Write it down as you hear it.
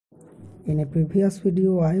In a previous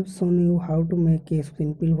video, I have shown you how to make a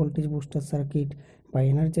simple voltage booster circuit by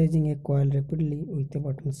energizing a coil rapidly with a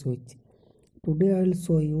button switch. Today I will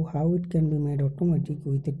show you how it can be made automatic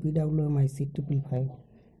with a PWM IC555.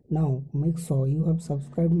 Now make sure you have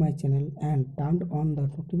subscribed my channel and turned on the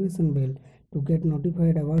notification bell to get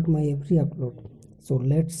notified about my every upload. So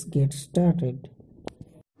let's get started.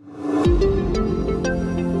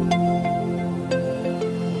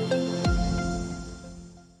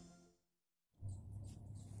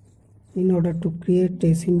 In order to create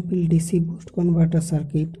a simple DC boost converter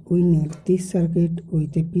circuit, we need this circuit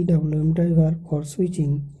with a PWM driver for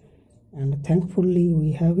switching, and thankfully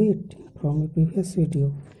we have it from a previous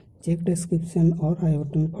video. Check description or I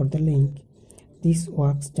button for the link. This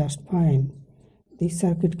works just fine. This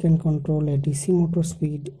circuit can control a DC motor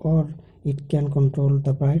speed, or it can control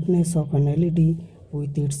the brightness of an LED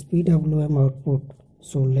with its PWM output.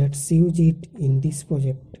 So let's use it in this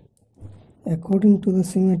project. According to the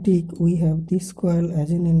schematic, we have this coil as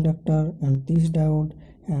an inductor and this diode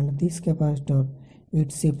and this capacitor.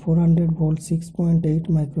 It's a 400 volt 6.8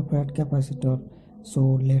 microfarad capacitor.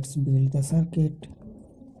 So let's build the circuit.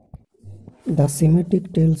 The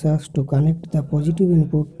schematic tells us to connect the positive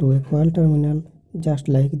input to a coil terminal just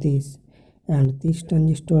like this, and this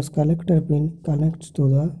transistor's collector pin connects to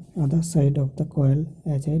the other side of the coil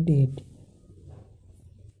as I did.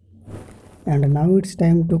 And now it's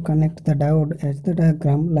time to connect the diode as the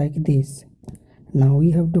diagram like this. Now we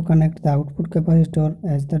have to connect the output capacitor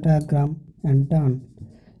as the diagram and done.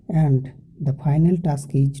 And the final task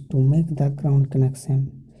is to make the ground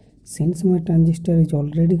connection. Since my transistor is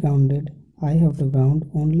already grounded, I have to ground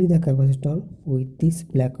only the capacitor with this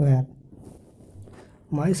black wire.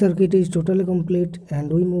 My circuit is totally complete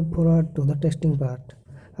and we move forward to the testing part.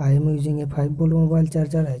 I am using a 5V mobile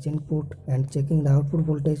charger as input and checking the output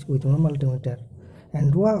voltage with my multimeter.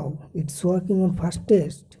 And wow, it's working on first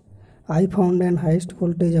test. I found an highest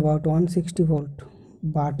voltage about 160 volt,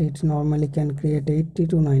 but it normally can create 80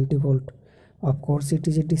 to 90 volt. Of course it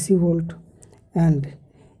is a DC volt, and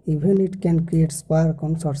even it can create spark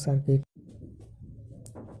on short circuit.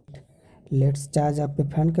 Let's charge up a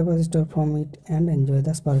fan capacitor from it and enjoy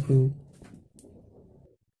the sparking.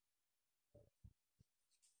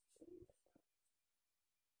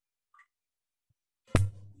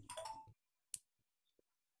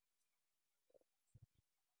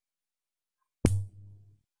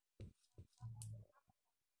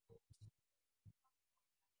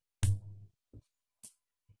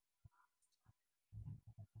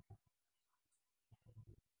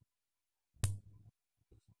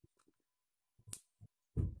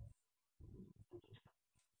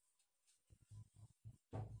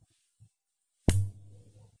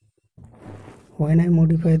 When I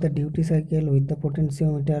modify the duty cycle with the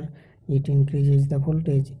potentiometer, it increases the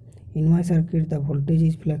voltage. In my circuit, the voltage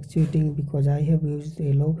is fluctuating because I have used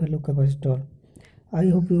a low value capacitor. I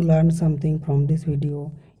hope you learned something from this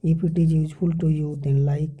video. If it is useful to you, then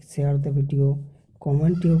like, share the video,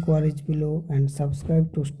 comment your queries below and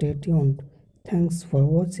subscribe to stay tuned. Thanks for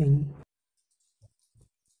watching.